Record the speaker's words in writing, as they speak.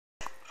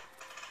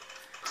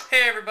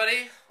Hey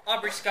everybody,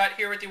 Aubrey Scott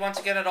here with you once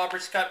again at Aubrey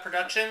Scott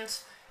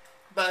Productions,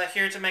 but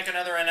here to make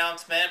another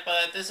announcement,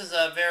 but this is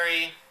a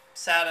very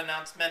sad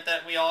announcement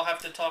that we all have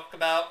to talk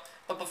about.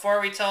 But before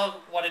we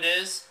tell what it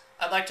is,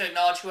 I'd like to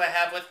acknowledge who I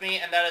have with me,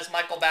 and that is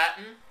Michael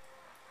Batten.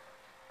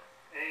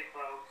 Hey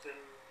folks, and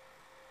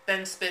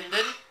Ben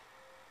Spinden.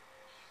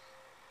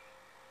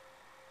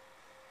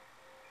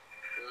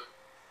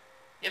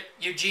 Yep,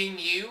 Eugene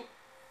Yu.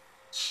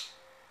 it's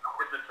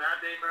a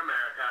sad day for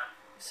America.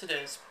 Yes it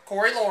is.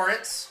 Corey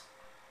Lawrence.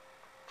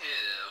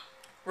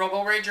 Ew.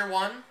 Robo Rager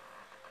 1.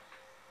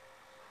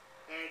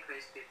 Hey,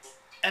 crazy people.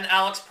 And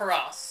Alex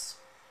Paras.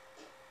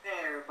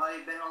 Hey, everybody.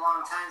 Been a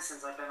long time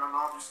since I've been on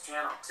Aubrey's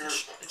channel, too.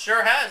 It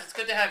sure has. It's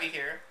good to have you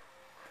here.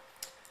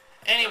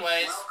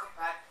 Anyways. Welcome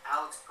back,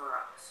 Alex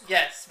Paras.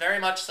 Yes, very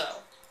much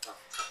so.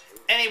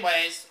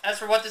 Anyways, as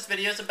for what this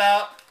video is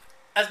about,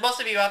 as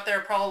most of you out there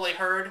probably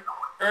heard,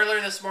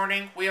 earlier this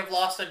morning, we have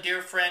lost a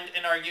dear friend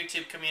in our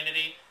YouTube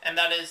community, and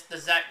that is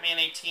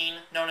TheZachMan18,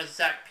 known as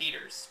Zach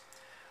Peters.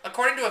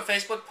 According to a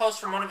Facebook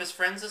post from one of his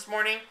friends this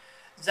morning,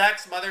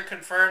 Zach's mother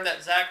confirmed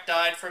that Zach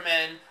died from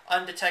an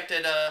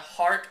undetected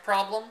heart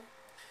problem,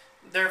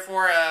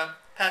 therefore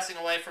passing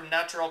away from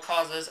natural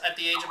causes at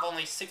the age of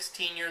only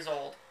 16 years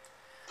old.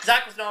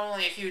 Zach was not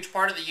only a huge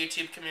part of the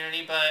YouTube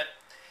community, but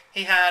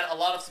he had a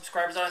lot of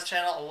subscribers on his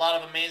channel, a lot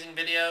of amazing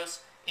videos,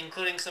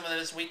 including some of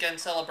his weekend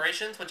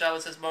celebrations, which I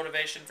was his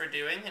motivation for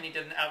doing, and he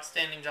did an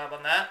outstanding job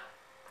on that.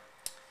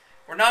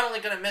 We're not only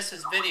going to miss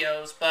his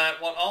videos,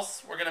 but what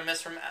else we're going to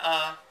miss from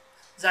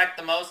Zach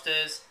the most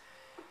is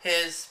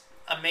his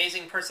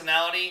amazing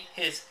personality,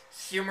 his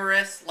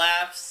humorous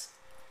laughs,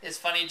 his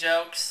funny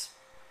jokes,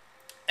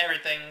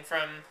 everything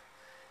from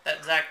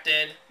that Zach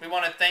did. We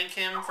want to thank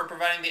him for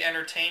providing the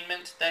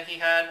entertainment that he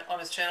had on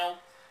his channel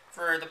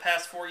for the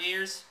past 4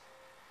 years.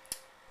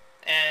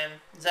 And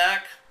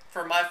Zach,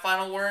 for my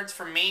final words,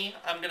 from me,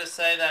 I'm going to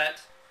say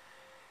that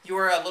you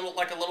were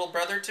like a little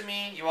brother to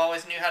me. You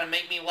always knew how to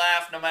make me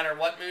laugh no matter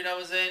what mood I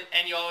was in,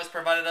 and you always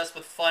provided us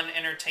with fun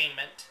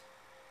entertainment.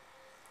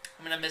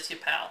 I'm going to miss you,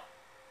 pal.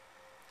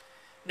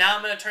 Now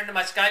I'm going to turn to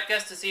my Skype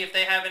guests to see if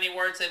they have any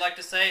words they'd like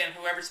to say, and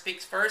whoever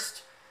speaks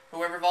first,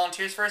 whoever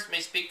volunteers first, may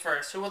speak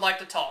first. Who would like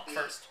to talk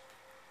first?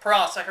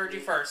 Paras, I heard you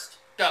first.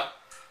 Go.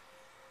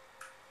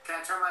 Can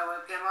I turn my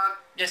webcam on?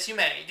 Yes, you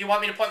may. Do you want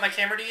me to point my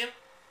camera to you?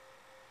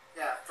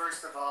 Yeah,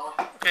 first of all...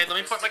 Okay, let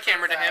me point my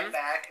camera to him.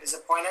 Back. Is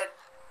it pointed?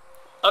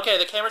 Okay,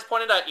 the camera's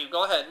pointed at you.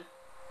 Go ahead.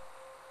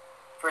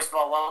 First of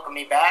all, welcome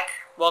me back.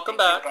 Welcome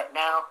Thank back. you, but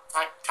now,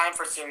 time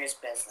for serious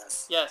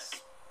business. Yes.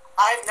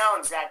 I've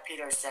known Zach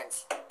Peters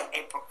since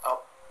April...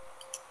 Oh.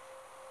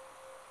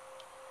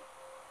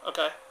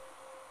 Okay.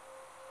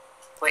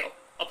 Wait.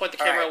 I'll point the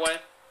camera away.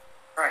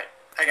 Alright,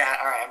 I got it.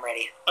 Alright, I'm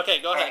ready.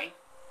 Okay, go ahead. Right.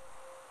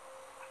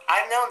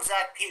 I've known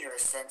Zach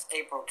Peters since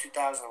April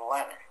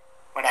 2011,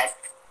 when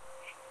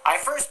I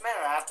first met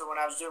him after when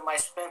I was doing my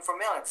Spin for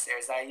Millions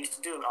series that I used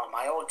to do on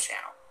my old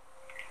channel.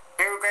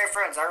 We were great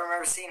friends. I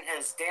remember seeing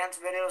his dance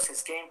videos,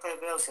 his gameplay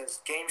videos, his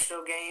game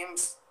show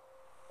games,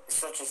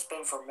 such as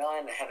Spin for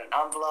Million, that had an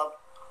envelope,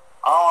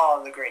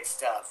 all the great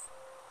stuff.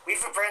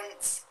 We've been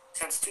friends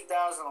since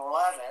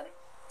 2011.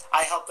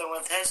 I helped him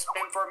with his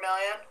Spin for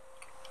Million.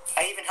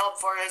 I even helped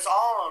for his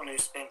all new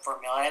Spin for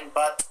Million,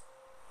 but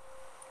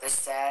this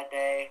sad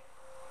day,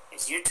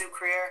 his YouTube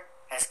career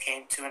has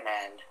came to an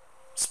end.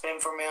 Spin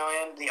for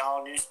Million, the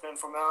all-new Spin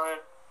for Million,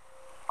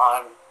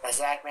 on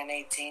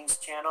TheZachMan18's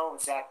channel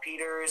with Zach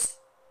Peters,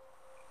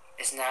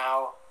 is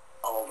now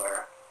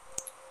over.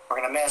 We're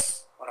going to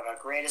miss one of our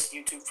greatest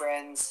YouTube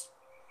friends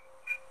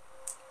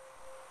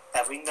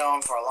that we've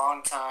known for a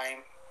long time,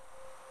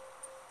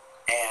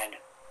 and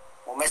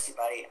we'll miss you,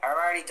 buddy. I've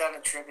already done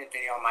a tribute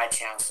video on my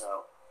channel,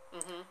 so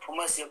we'll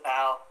miss you,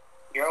 pal.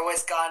 You're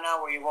always gone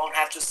now where you won't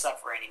have to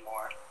suffer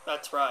anymore.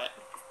 That's right.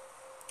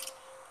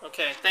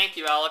 Okay, thank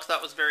you, Alex.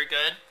 That was very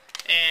good.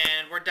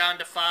 And we're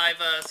down to 5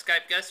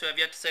 Skype guests who have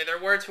yet to say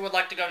their words. Who would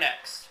like to go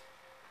next?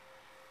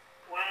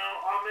 well,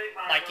 I'll make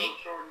mine Mikey? a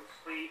little short and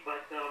sweet,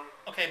 but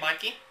Okay,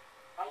 Mikey.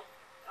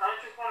 I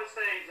just want to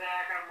say,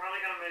 Zach, I'm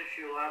really gonna miss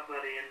you a lot,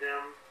 buddy, and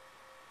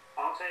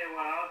I'll tell you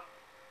what,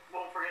 I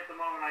won't forget the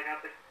moment I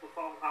got the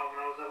phone call when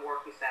I was at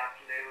work this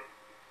afternoon.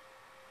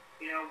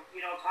 You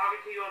know, talking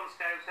to you on the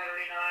Skype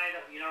Saturday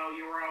night, you know,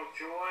 you were all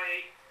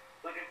joy,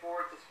 looking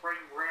forward to spring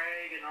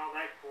break and all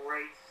that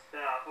great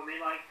stuff. I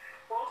mean, like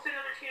most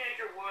another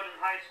teenager would in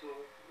high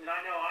school, and I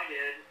know I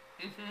did.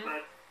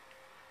 But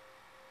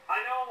I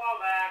know a while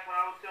back when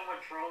I was dealing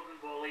with trolls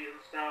and bullies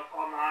and stuff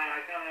online,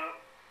 I kind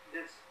of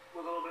just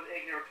was a little bit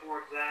ignorant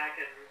towards Zach,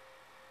 and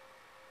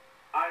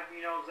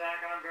Zach,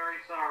 I'm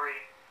very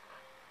sorry.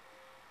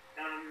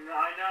 And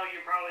I know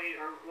you probably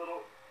are a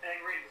little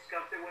angry and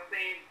disgusted with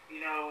me,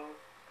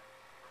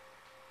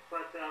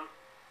 but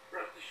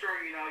rest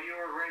assured, you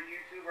were a great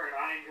YouTuber, and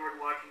I enjoyed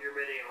watching your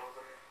videos,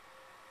 and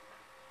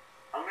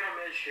I'm gonna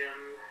miss you.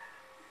 And,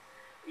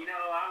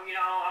 I'm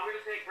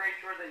gonna take great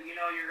sure that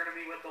you're gonna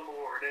be with the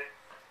Lord.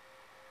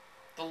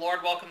 The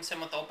Lord welcomes him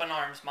with open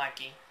arms,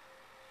 Mikey.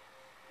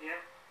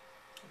 Yeah.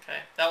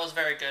 Okay, that was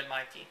very good,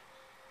 Mikey.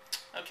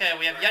 Okay,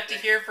 we have yet to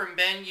hear from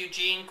Ben,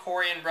 Eugene,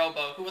 Corey, and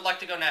Robo. Who would like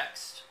to go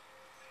next?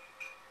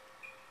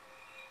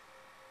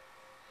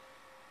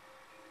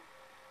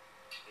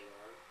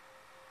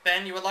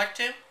 Ben, you would like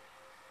to?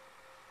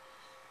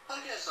 I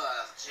guess I'll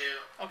have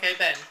to. Okay,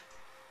 Ben.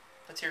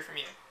 Let's hear from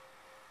you.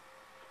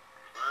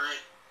 I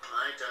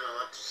don't know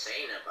what to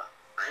say now, but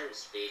I'm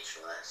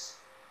speechless.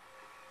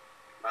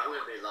 I'm gonna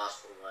be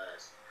lost for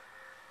words.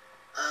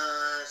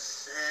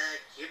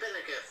 Zach, you've been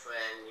a good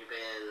friend. You've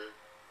been...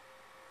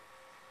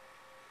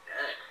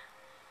 Heck.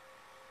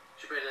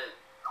 You've been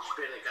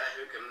a guy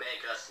who can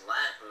make us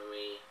laugh when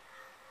we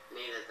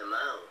need it the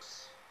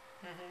most.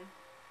 Mm-hmm.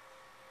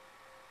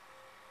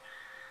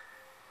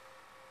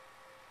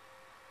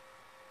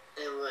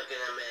 And we're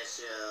gonna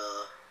miss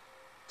your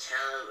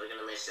talent, we're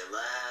gonna miss your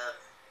laugh.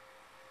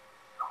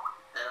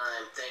 And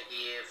I'm thanking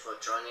you for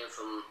joining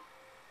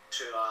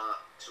to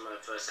my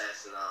first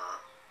SNR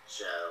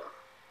show.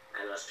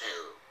 And it's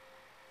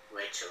been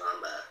way too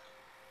long, but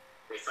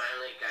we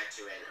finally got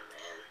you in it,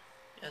 man.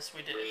 Yes,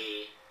 we did.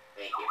 We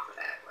thank you for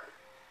that one.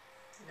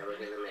 And we're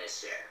gonna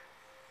miss you.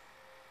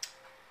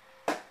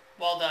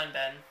 Well done,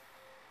 Ben.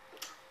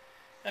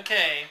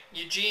 Okay,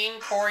 Eugene,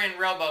 Corey, and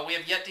Robo, we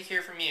have yet to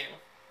hear from you.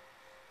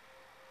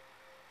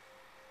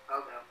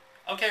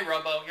 Okay,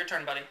 Robo, your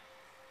turn, buddy.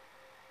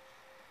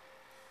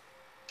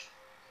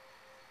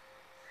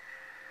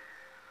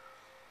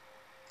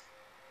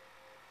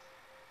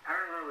 I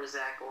remember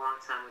Zach a long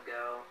time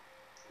ago.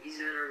 He's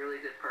been a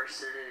really good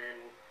person,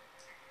 and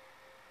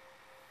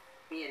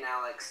me and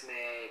Alex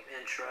made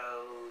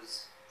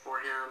intros for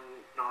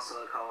him, and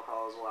also a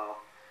call as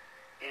well.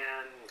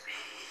 And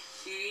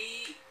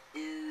he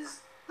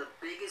is the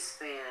biggest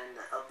fan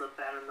of the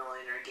Battle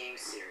Millionaire game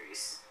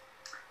series.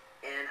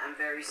 And I'm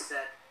very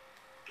sad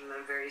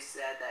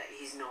that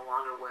he's no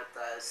longer with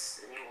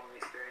us and he won't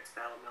experience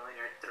Battle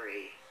Millionaire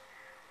 3.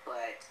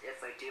 But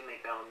if I do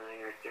make Battle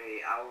Millionaire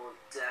 3, I will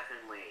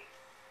definitely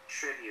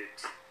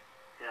tribute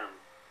him.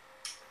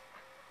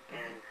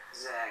 And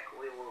Zach,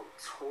 we will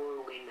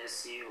totally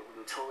miss you.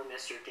 We will totally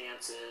miss your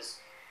dances.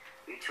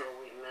 We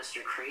totally miss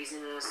your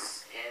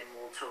craziness, and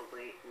we'll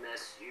totally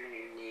miss your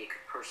unique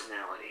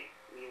personality.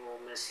 We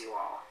will miss you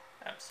all.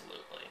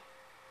 Absolutely.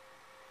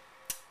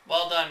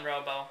 Well done,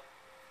 Robo.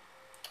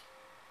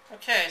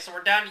 Okay, so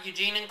we're down to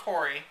Eugene and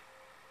Corey.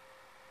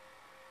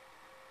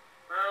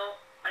 Well,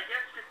 I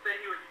guess you could say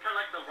he was kind of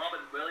like the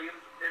Robin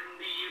Williams in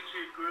the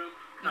YouTube group,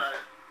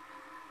 because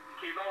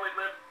he's always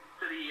lived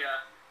to the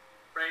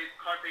phrase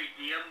Carpe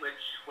Diem,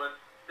 which was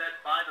said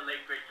by the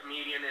late great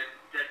comedian in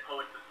Dead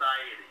Poet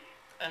Society.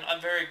 And a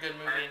very good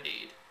movie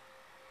indeed.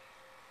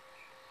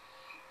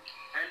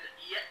 And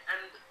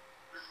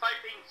despite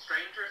being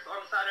strangers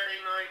on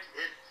Saturday night,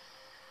 it's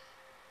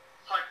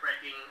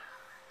heartbreaking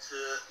to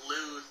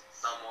lose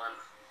someone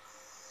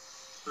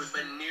who's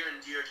been near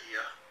and dear to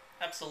you.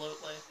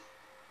 Absolutely.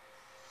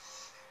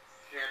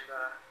 And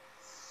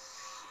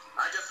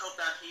I just hope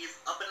that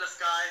he's up in the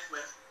skies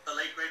with the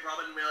late great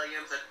Robin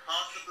Williams, and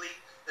possibly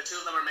the two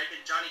of them are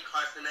making Johnny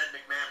Carson and Ed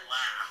McMahon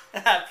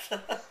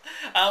laugh.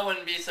 I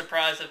wouldn't be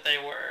surprised if they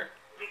were.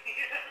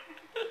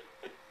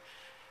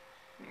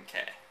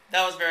 Okay.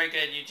 That was very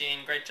good,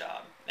 Eugene. Great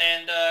job.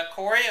 And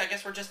Corey, I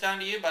guess we're just down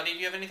to you, buddy. Do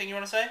you have anything you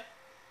want to say?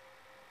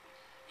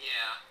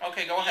 Yeah.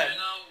 Okay, go ahead.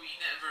 Even though we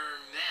never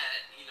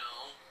met,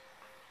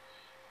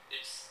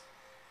 it's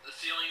the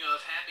feeling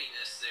of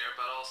happiness there,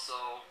 but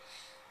also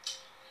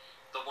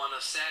the one of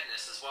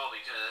sadness as well,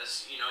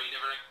 because, you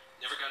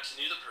never got to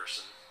know the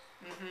person.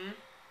 Mm-hmm.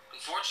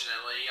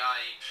 Unfortunately,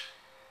 I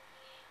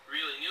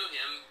really knew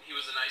him. He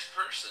was a nice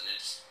person.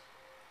 It's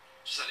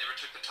just I never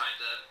took the time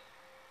to,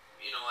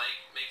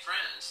 make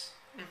friends.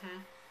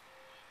 Mm-hmm.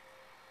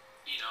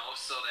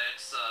 So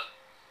that's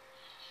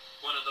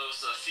one of those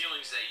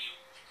feelings that you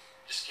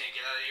just can't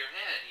get out of your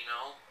head,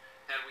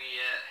 Had we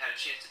had a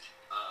chance to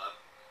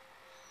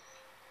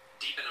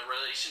deepen a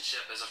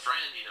relationship as a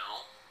friend,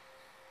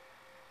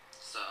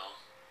 So,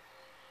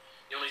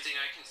 the only thing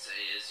I can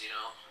say is,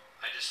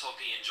 I just hope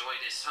he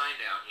enjoyed his time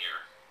down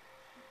here.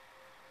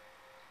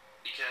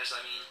 Because,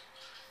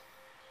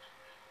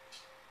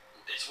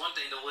 it's one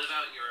thing to live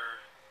out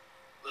your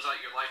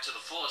life to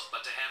the fullest,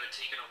 but to have it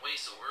taken away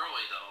so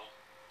early, though,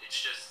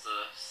 it's just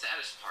the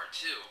saddest part,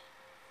 too.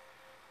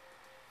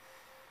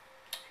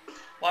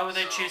 Why would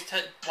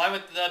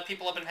the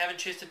people up in heaven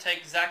choose to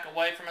take Zach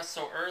away from us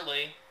so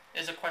early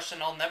is a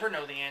question I'll never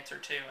know the answer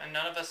to, and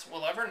none of us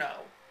will ever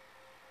know.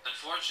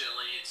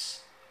 Unfortunately,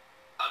 it's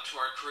up to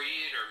our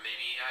Creator.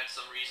 Maybe he had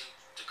some reason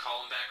to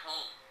call him back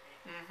home.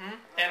 Mm-hmm.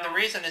 And the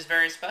reason is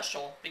very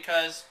special,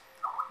 because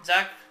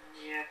Zach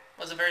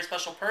was a very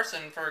special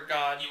person for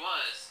God. He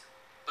was.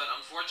 But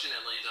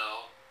unfortunately,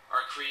 though,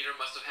 our Creator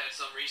must have had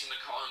some reason to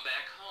call him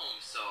back home,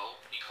 so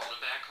he called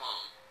him back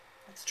home.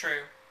 That's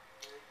true.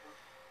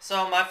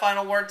 So my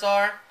final words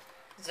are,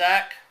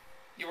 Zach,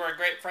 you were a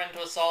great friend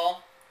to us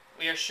all.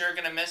 We're sure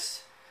gonna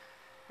miss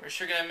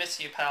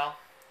you, pal.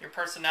 Your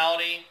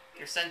personality,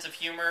 your sense of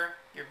humor,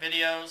 your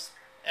videos,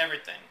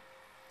 everything.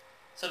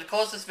 So to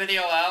close this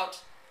video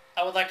out,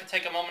 I would like to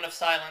take a moment of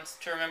silence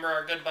to remember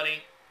our good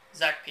buddy,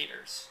 Zach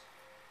Peters.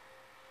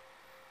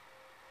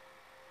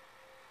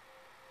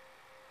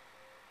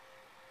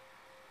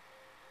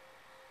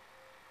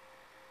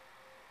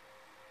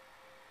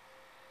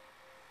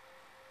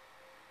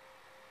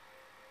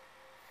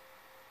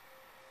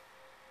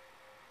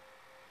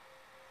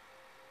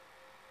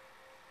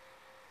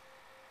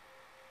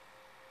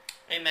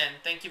 Amen.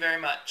 Thank you very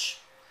much.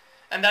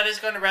 And that is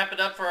going to wrap it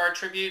up for our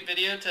tribute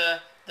video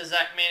to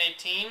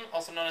TheZachMan18,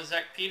 also known as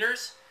Zach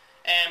Peters.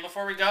 And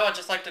before we go, I'd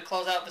just like to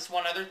close out this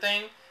one other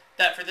thing,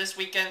 that for this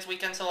weekend's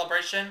weekend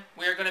celebration,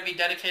 we are going to be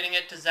dedicating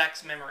it to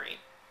Zach's memory.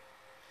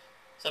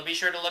 So be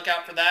sure to look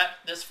out for that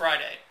this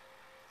Friday.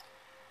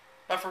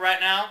 But for right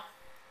now,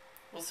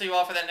 we'll see you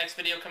all for that next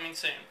video coming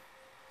soon.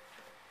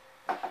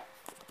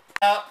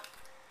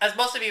 As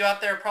most of you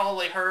out there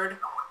probably heard,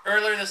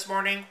 earlier this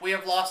morning, we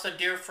have lost a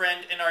dear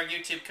friend in our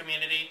YouTube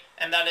community,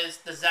 and that is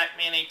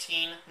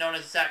TheZachMan18, known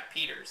as Zach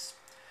Peters.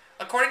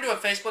 According to a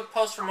Facebook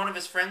post from one of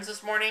his friends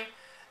this morning,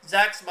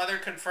 Zach's mother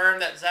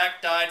confirmed that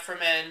Zach died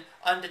from an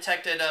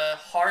undetected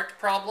heart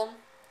problem,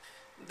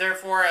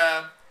 therefore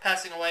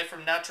passing away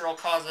from natural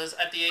causes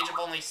at the age of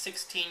only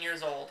 16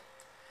 years old.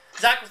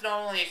 Zach was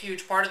not only a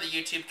huge part of the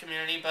YouTube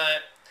community,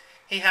 but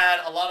he had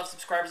a lot of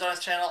subscribers on his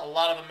channel, a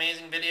lot of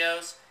amazing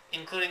videos,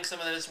 including some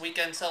of his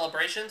weekend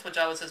celebrations, which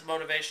I was his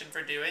motivation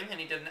for doing, and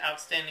he did an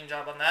outstanding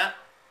job on that.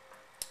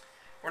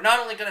 We're not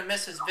only going to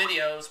miss his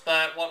videos,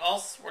 but what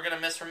else we're going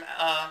to miss from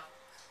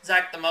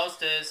Zach the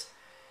most is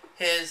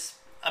his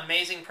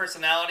amazing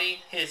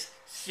personality, his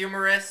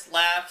humorous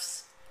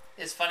laughs,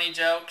 his funny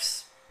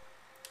jokes,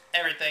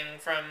 everything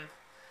from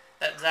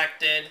that Zach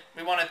did.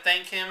 We want to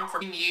thank him for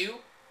being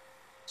you.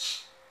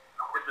 It's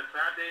a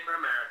sad day for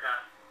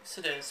America. Yes,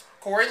 it is.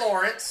 Corey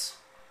Lawrence.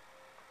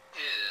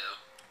 Ew.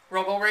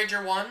 Robo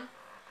Rager 1.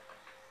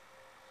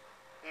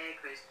 Hey,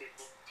 crazy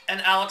people.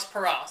 And Alex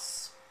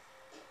Paras.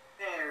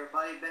 Hey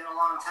everybody, been a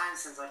long time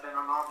since I've been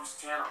on Aubrey's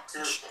channel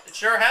too. It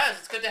sure has.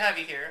 It's good to have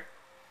you here.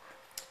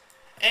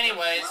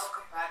 Anyways.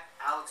 Welcome back,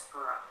 Alex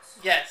Paras.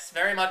 Yes,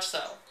 very much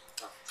so.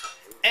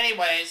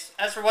 Anyways,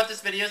 as for what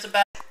this video is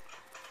about.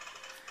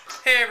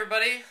 Hey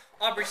everybody,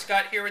 Aubrey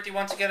Scott here with you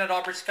once again at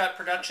Aubrey Scott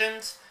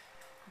Productions.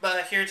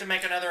 But here to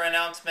make another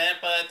announcement,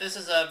 but this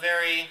is a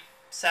very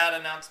sad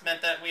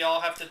announcement that we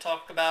all have to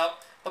talk about.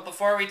 But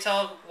before we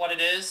tell what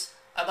it is,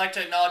 I'd like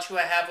to acknowledge who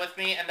I have with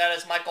me, and that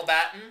is Michael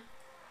Batten.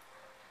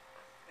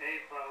 Hey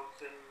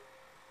folks, and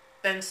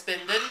Ben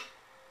Spindon.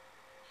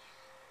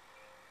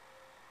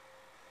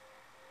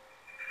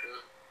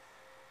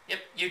 Yep,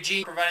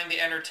 Eugene providing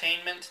the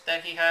entertainment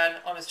that he had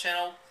on his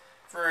channel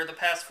for the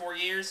past 4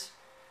 years.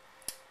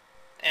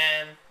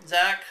 And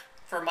Zach,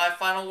 for my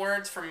final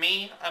words, for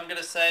me, I'm going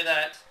to say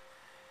that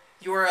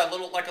you were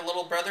like a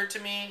little brother to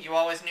me. You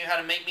always knew how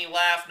to make me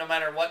laugh no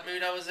matter what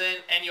mood I was in,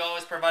 and you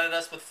always provided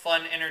us with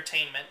fun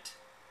entertainment.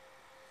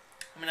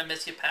 I'm going to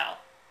miss you, pal.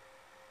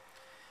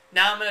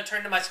 Now I'm going to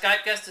turn to my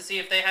Skype guests to see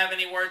if they have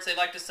any words they'd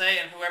like to say,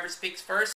 and whoever speaks first